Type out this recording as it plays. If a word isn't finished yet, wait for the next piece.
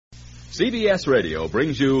CBS Radio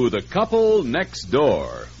brings you The Couple Next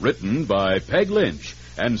Door, written by Peg Lynch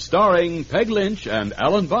and starring Peg Lynch and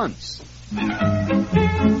Alan Bunce.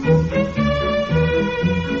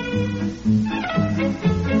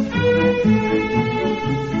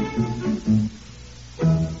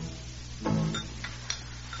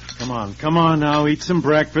 Come on now, eat some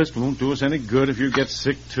breakfast. It won't do us any good if you get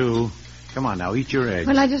sick, too. Come on now, eat your eggs.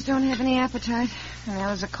 Well, I just don't have any appetite.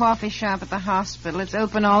 There's a coffee shop at the hospital. It's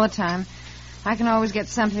open all the time. I can always get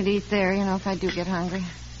something to eat there, if I do get hungry.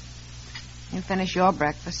 You finish your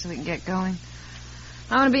breakfast so we can get going.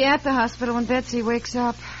 I want to be at the hospital when Betsy wakes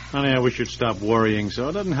up. Honey, I wish you'd stop worrying so.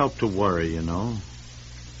 It doesn't help to worry, Well,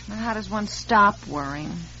 how does one stop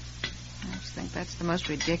worrying? I just think that's the most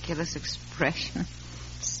ridiculous expression.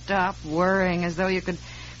 Stop worrying, as though you could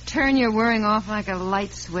turn your worrying off like a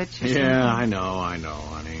light switch or something. Yeah, I know,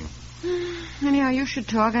 honey. Anyhow, you should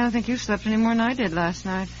talk. I don't think you slept any more than I did last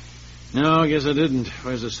night. No, I guess I didn't.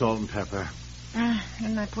 Where's the salt and pepper?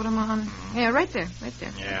 Didn't I put them on? Yeah, right there. Yeah. Right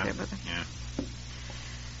there, brother. Yeah.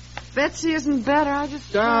 Betsy isn't better. I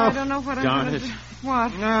don't know what I'm going to do.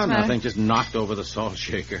 What? No, nothing. Just knocked over the salt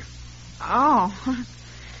shaker. Oh.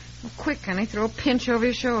 Well, quick, honey. Throw a pinch over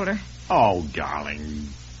your shoulder. Oh, darling.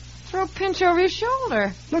 Throw a pinch over your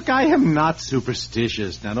shoulder. Look, I am not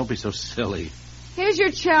superstitious. Now, don't be so silly. Here's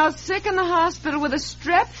your child sick in the hospital with a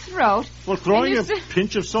strep throat. Well, throwing a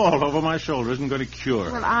pinch of salt over my shoulder isn't going to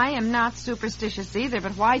cure. Well, I am not superstitious either,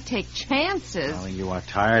 but why take chances? Darling, you are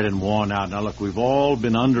tired and worn out. Now, look, we've all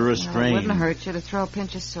been under a strain. It wouldn't hurt you to throw a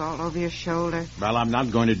pinch of salt over your shoulder. Well, I'm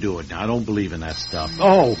not going to do it. Now, I don't believe in that stuff.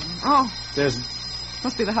 Oh. There's...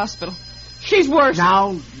 Must be the hospital. She's worse.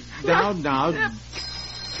 Now.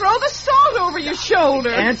 Throw the salt over your shoulder.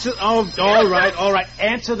 Answer. Oh, all right.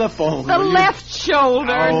 Answer the phone. The left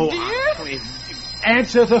shoulder, dear. Please.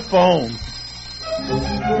 Answer the phone.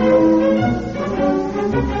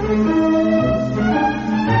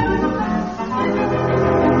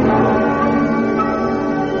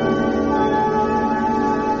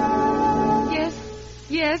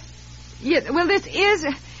 Yes. Well, this is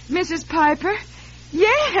Mrs. Piper.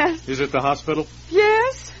 Yes. Is it the hospital?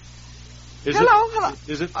 Yes. Hello.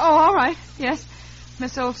 Is it? Oh, all right. Yes.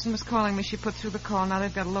 Miss Olson was calling me. She put through the call. Now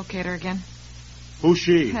they've got to locate her again. Who's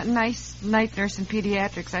she? That nice night nurse in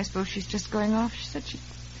pediatrics. I suppose she's just going off. She said she'd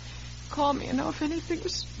call me, if anything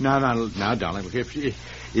was... Now, darling, look,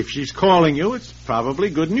 if she's calling you, it's probably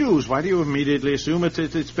good news. Why do you immediately assume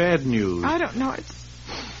it's bad news? I don't know.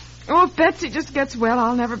 If Betsy just gets well,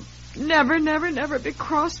 I'll never be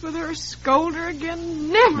cross with her or scold her again.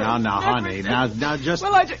 Never. Now, honey. Now, just...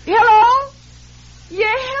 Well, Hello?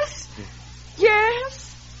 Yes?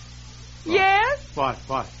 Yes? Yes? What?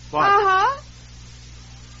 Uh-huh.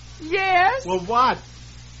 Yes? Well, what?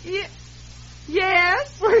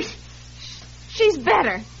 Yes? She's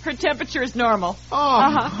better. Her temperature is normal. Well,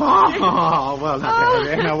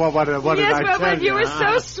 now, what did I tell you? Yes, but you were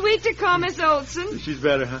so sweet to call Miss Olson. She's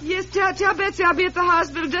better, huh? Yes, tell Betsy I'll be at the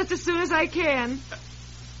hospital just as soon as I can.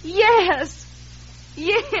 Yes.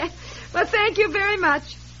 Well, thank you very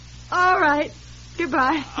much. All right.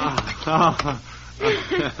 Goodbye.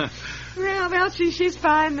 Well, she's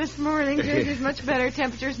fine this morning. She's much better.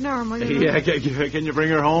 Temperature's normal. Yeah, can you bring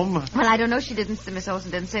her home? Well, I don't know. Miss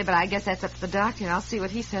Olson didn't say, but I guess that's up to the doctor, and I'll see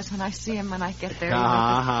what he says when I see him when I get there.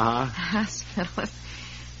 Hospital.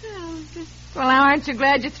 Well, aren't you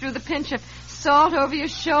glad you threw the pinch of salt over your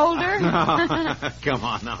shoulder? Come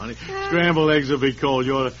on now, honey. Scrambled eggs will be cold.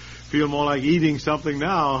 You ought to feel more like eating something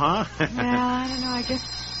now, huh? Well, I don't know. I guess...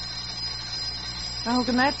 How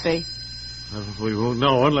can that be? We won't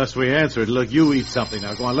know unless we answer it. Look, you eat something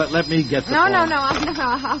now. Go on, let me get the phone. No,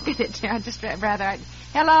 I'll get it. I'd just rather...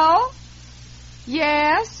 Hello?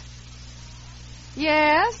 Yes?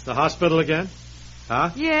 The hospital again?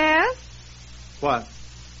 Huh? Yes? What?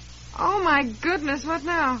 Oh, my goodness, what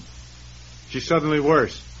now? She's suddenly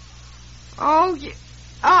worse. Oh,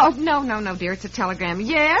 no, dear, it's a telegram.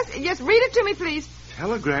 Yes, read it to me, please.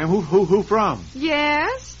 Telegram? Who from?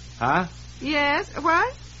 Yes? Huh? Yes,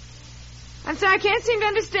 what? I'm sorry, I can't seem to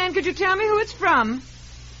understand. Could you tell me who it's from?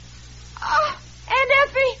 Oh, Aunt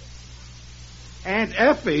Effie. Aunt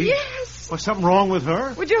Effie? Yes. Was something wrong with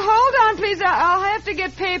her? Would you hold on, please? I'll have to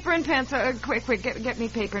get paper and pencil. Quick, get me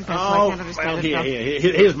paper and pencil. I can't understand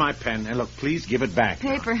here's my pen. And look, please give it back.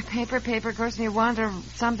 Paper. Of course, you want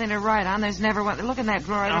something to write on. There's never one. Look in that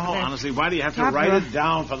drawer. Honestly, why do you have to write it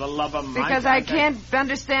down for the love of Mike? Because I can't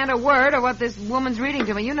understand a word of what this woman's reading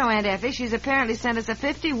to me. You know Aunt Effie. She's apparently sent us a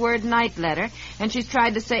 50-word night letter, and she's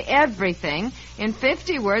tried to say everything in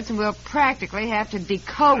 50 words, and we'll practically have to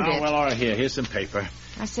decode it. Well, all right, here's some paper.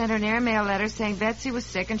 I sent her an airmail letter saying Betsy was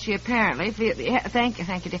sick and she apparently... Thank you,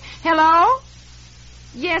 dear. Hello?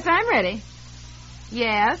 Yes, I'm ready.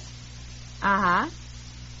 Yes. Uh-huh.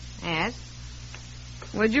 Yes.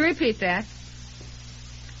 Would you repeat that?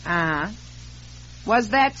 Uh-huh. Was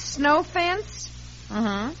that snow fence?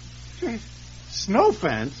 Uh-huh. Snow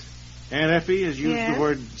fence? Aunt Effie has used the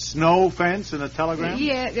word snow fence in a telegram?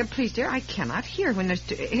 Yeah, please, dear, I cannot hear when there's...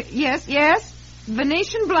 Yes.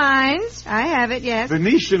 Venetian blinds. I have it, yes.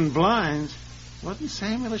 Venetian blinds? What in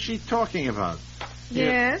Samuel is she talking about?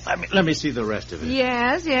 Yes. Here, let me see the rest of it.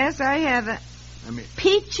 Yes, I have it.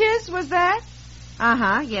 Peaches, was that?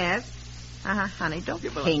 Uh-huh, yes. Uh-huh, honey, don't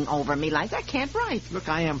hang over me like that. I can't write. Look,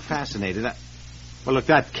 I am fascinated. Well, look,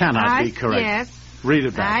 that cannot be correct. Yes. Read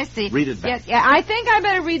it back. I see. Read it back. Yeah, I think I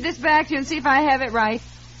better read this back to you and see if I have it right.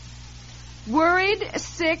 Worried,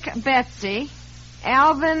 sick Betsy.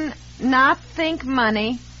 Alvin not think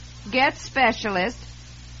money. Get specialist.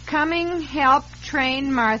 Coming help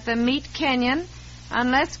train Martha. Meet Kenyon.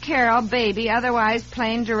 Unless Carol, baby, otherwise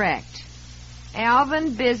plain direct.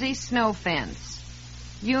 Alvin busy snow fence.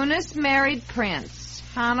 Eunice married Prince.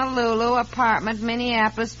 Honolulu apartment,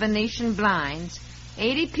 Minneapolis, Venetian blinds.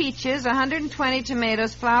 80 peaches, 120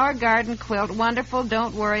 tomatoes, flower garden quilt, wonderful,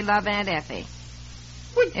 don't worry, love Aunt Effie.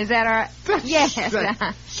 Is that our... Yes.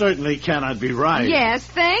 That certainly cannot be right. Yes,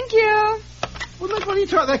 thank you. Well, look, what are you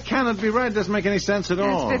talking... That cannot be right. It doesn't make any sense at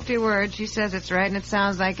all. It's 50 words. She says it's right, and it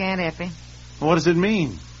sounds like Aunt Effie. What does it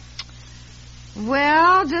mean?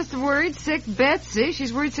 Well, just worried sick Betsy.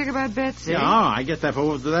 She's worried sick about Betsy. Yeah, I get that.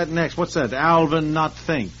 But that next, what's that? Alvin not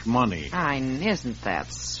think money. Isn't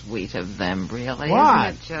that sweet of them, really? What?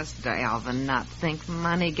 Isn't it just Alvin not think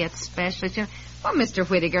money gets specialist? Well, Mr.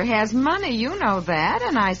 Whittaker has money. You know that,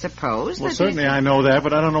 and I suppose... Well, certainly I know that,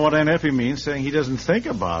 but I don't know what Aunt Effie means, saying he doesn't think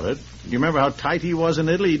about it. You remember how tight he was in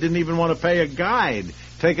Italy? He didn't even want to pay a guide.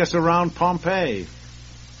 Take us around Pompeii.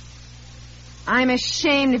 I'm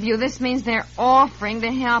ashamed of you. This means they're offering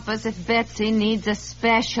to help us if Betsy needs a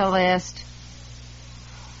specialist.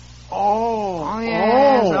 Oh,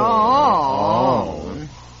 yes. Oh.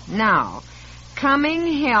 Now,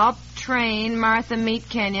 coming help train Martha meet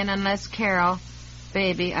Kenyon unless Carol,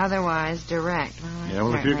 baby, otherwise direct.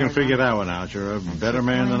 Well, if you can figure that one out, you're a better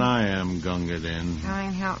man than I am, Gunga Din.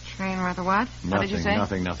 Coming help train Martha what? What did you say?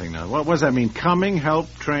 Nothing. What does that mean? Coming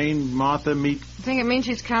help train Martha meet... You think it means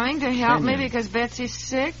she's coming to help me because Betsy's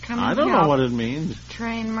sick? I don't know what it means.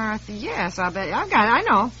 Train Martha. Yes, I'll bet. I got it. I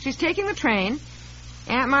know. She's taking the train.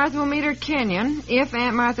 Aunt Martha will meet her Kenyon if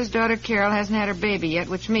Aunt Martha's daughter Carol hasn't had her baby yet,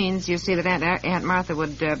 which means, you see, that Aunt Martha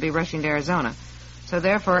would be rushing to Arizona. So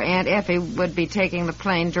therefore, Aunt Effie would be taking the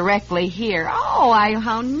plane directly here. Oh,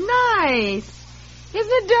 how nice.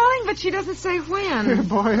 Isn't it, darling? But she doesn't say when.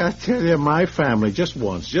 Boy, I tell you, my family, just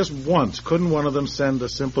once, couldn't one of them send a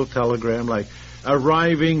simple telegram like,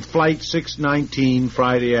 arriving flight 619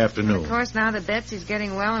 Friday afternoon? Of course, now that Betsy's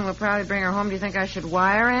getting well and we'll probably bring her home, do you think I should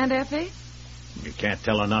wire Aunt Effie? You can't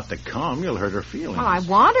tell her not to come. You'll hurt her feelings. Well, I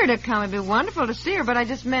want her to come. It'd be wonderful to see her, but I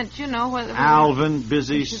just meant, Alvin,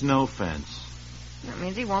 busy snow fence. That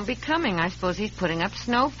means he won't be coming. I suppose he's putting up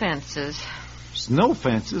snow fences. Snow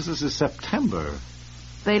fences? This is September.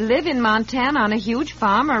 They live in Montana on a huge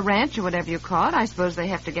farm or ranch or whatever you call it. I suppose they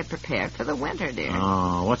have to get prepared for the winter, dear.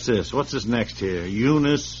 Oh, what's this? What's this next here?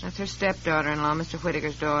 Eunice? That's her stepdaughter-in-law, Mr.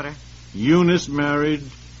 Whittaker's daughter. Eunice married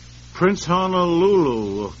Prince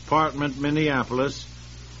Honolulu, apartment Minneapolis,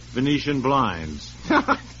 Venetian blinds.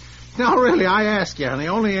 Now, really, I ask you, honey,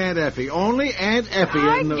 only Aunt Effie.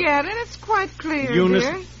 I get it. It's quite clear,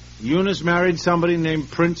 dear. Eunice married somebody named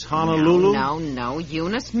Prince Honolulu? No.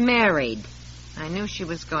 Eunice married. I knew she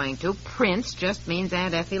was going to. Prince just means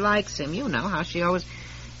Aunt Effie likes him. You know how she always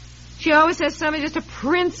says somebody just a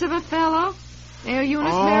prince of a fellow.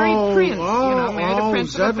 Eunice married Prince. Married a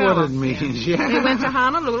prince of a fellow. Is that what it means? Yeah. They went to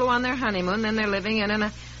Honolulu on their honeymoon, then they're living in an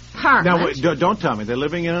apartment. Now, wait, don't tell me. They're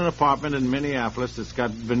living in an apartment in Minneapolis that's got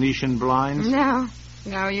Venetian blinds? No,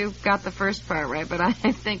 you got the first part right, but I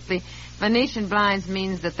think the Venetian blinds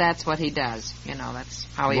means that's what he does. That's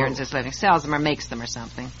how he earns his living. Sells them or makes them or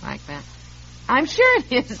something like that. I'm sure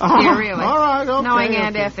it is, dear, really. All right, okay. Knowing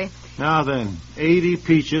Aunt Effie. Now then, 80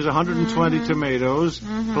 peaches, 120 tomatoes,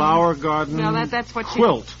 flower garden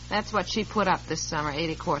quilt. That's what she put up this summer,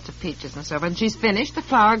 80 quarts of peaches and so forth. And she's finished the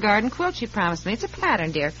flower garden quilt she promised me. It's a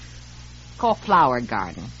pattern, dear, called Flower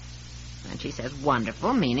Garden. And she says,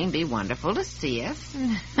 wonderful, meaning be wonderful to see us.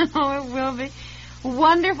 Oh, it will be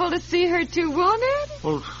wonderful to see her, too, won't it?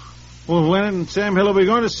 Well, when, Sam Hill, are we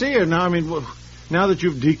going to see her now? I mean... Now that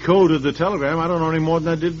you've decoded the telegram, I don't know any more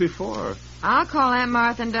than I did before. I'll call Aunt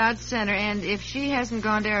Martha in Dodge Center, and if she hasn't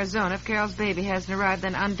gone to Arizona, if Carol's baby hasn't arrived,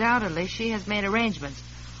 then undoubtedly she has made arrangements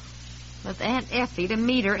with Aunt Effie to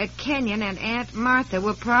meet her at Kenyon, and Aunt Martha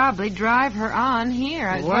will probably drive her on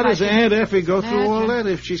here. Why does Aunt Effie go through all that?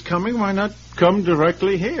 If she's coming, why not come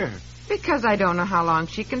directly here? Because I don't know how long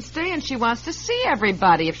she can stay, and she wants to see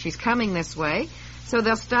everybody if she's coming this way. So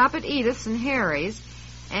they'll stop at Edith's and Harry's,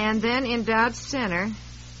 and then in Dodge Center.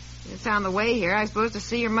 It's on the way here, I suppose, to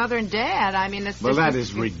see your mother and Dad. I mean, it's Well, that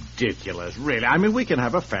is ridiculous, really. I mean, we can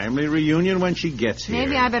have a family reunion when she gets here.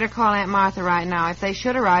 Maybe I better call Aunt Martha right now. If they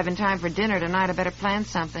should arrive in time for dinner tonight, I better plan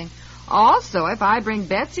something. Also, if I bring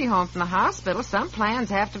Betsy home from the hospital, some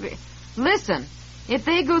plans have to be... Listen, if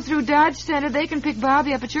they go through Dodge Center, they can pick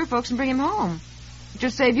Bobby up at your folks and bring him home.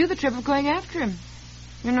 Just save you the trip of going after him.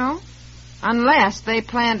 You know? Unless they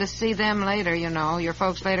plan to see them later, you know, your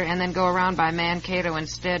folks later, and then go around by Mankato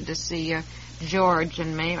instead to see George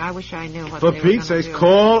and May. I wish I knew what they were going to do. For Pete's sake,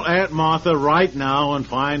 call Aunt Martha right now and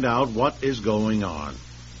find out what is going on.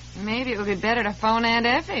 Maybe it would be better to phone Aunt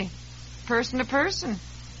Effie, person to person.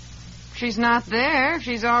 If she's not there, if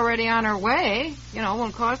she's already on her way, you know, it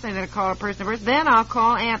won't cost anything to call her person to person. Then I'll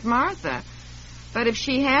call Aunt Martha. But if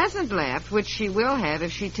she hasn't left, which she will have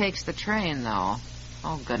if she takes the train, though...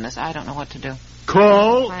 Oh, goodness, I don't know what to do.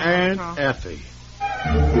 Call Aunt Effie.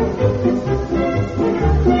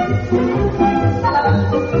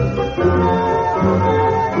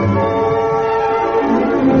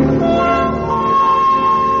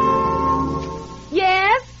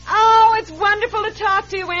 Yes? Oh, it's wonderful to talk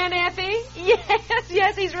to you, Aunt Effie.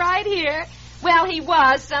 Yes, he's right here. Well, he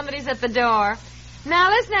was. Somebody's at the door. Now,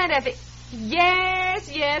 listen, Aunt Effie.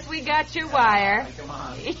 Yes, we got your wire. Come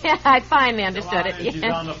on. Yeah, I finally understood it. She's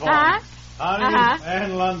on the phone. Honey,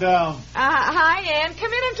 Ann Lundell. hi, Ann.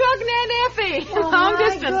 Come in, I'm talking to Aunt Effie. Oh, Long my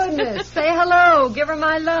distance. goodness. Say hello. Give her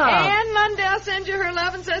my love. Ann Lundell sends you her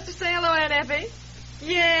love and says to say hello, Aunt Effie.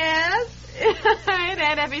 Yes. And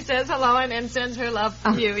Aunt Effie says hello and sends her love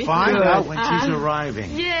to you. Find out when she's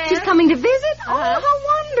arriving. Yes. She's coming to visit? Oh,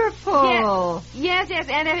 how wonderful. Yes,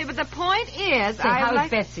 Aunt Effie, but the point is... Say, how's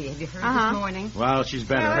Betsy? Have you heard this morning? Well, she's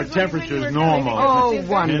better. Well, Her that's temperature's when you were normal. Oh, Isn't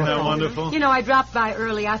wonderful. that wonderful? You know, I dropped by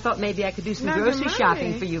early. I thought maybe I could do some Not grocery your shopping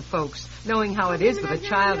money. for you folks, knowing how it is with a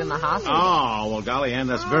child in the hospital. Oh, well, golly, Ann,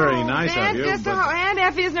 that's very nice of you. Just Aunt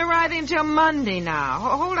Effie isn't arriving until Monday now.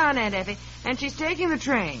 Hold on, Aunt Effie. And she's taking the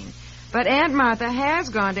train. But Aunt Martha has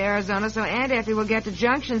gone to Arizona, so Aunt Effie will get to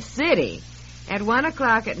Junction City at 1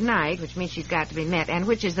 o'clock at night, which means she's got to be met, and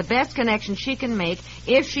which is the best connection she can make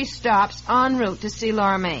if she stops en route to see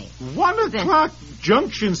Laura May. 1 o'clock,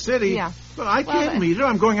 Junction City? Yeah. But I can't meet her.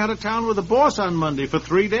 I'm going out of town with the boss on Monday for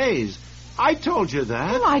 3 days. I told you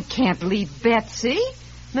that. Well, I can't leave Betsy.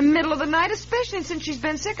 In the middle of the night, especially since she's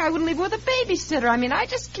been sick, I wouldn't leave her with a babysitter. I mean,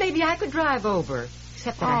 Maybe I could drive over.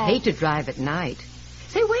 Except that I hate to drive at night.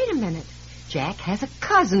 Say, wait a minute. Jack has a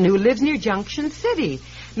cousin who lives near Junction City.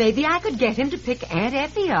 Maybe I could get him to pick Aunt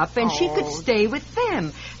Effie up, and she could stay with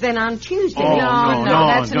them. Then on Tuesday... No,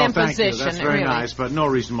 that's an imposition. Thank you. That's very really nice, but no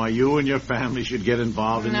reason why you and your family should get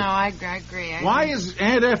involved in it. No, I agree. Why is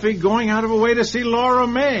Aunt Effie going out of her way to see Laura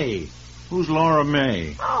May? Who's Laura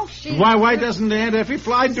May? Oh, she... Why doesn't Aunt Effie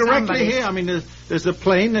fly directly Somebody's- here? I mean, there's a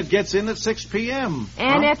plane that gets in at 6 p.m.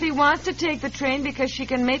 Aunt Effie wants to take the train because she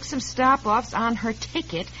can make some stop-offs on her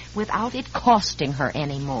ticket without it costing her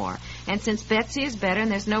any more. And since Betsy is better and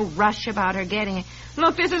there's no rush about her getting it...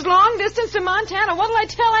 Look, this is long distance to Montana. What'll I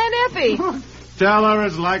tell Aunt Effie? Tell her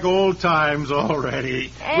it's like old times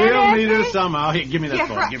already. Aunt We'll meet her Effie? somehow. Here, give me that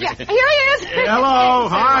phone. Give me Here he is. Hello.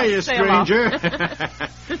 Hi, you Say hello. stranger.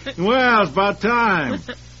 Well, it's about time.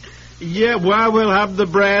 Yeah, well, we'll have the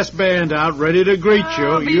brass band out ready to greet you.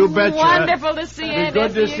 It'll be You betcha. wonderful to see It'll Aunt be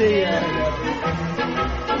good to Effie see you. again.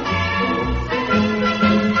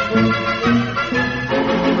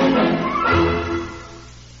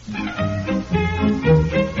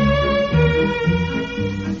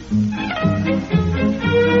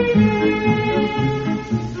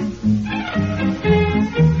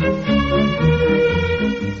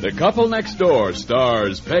 The Couple Next Door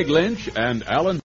stars Peg Lynch and Alan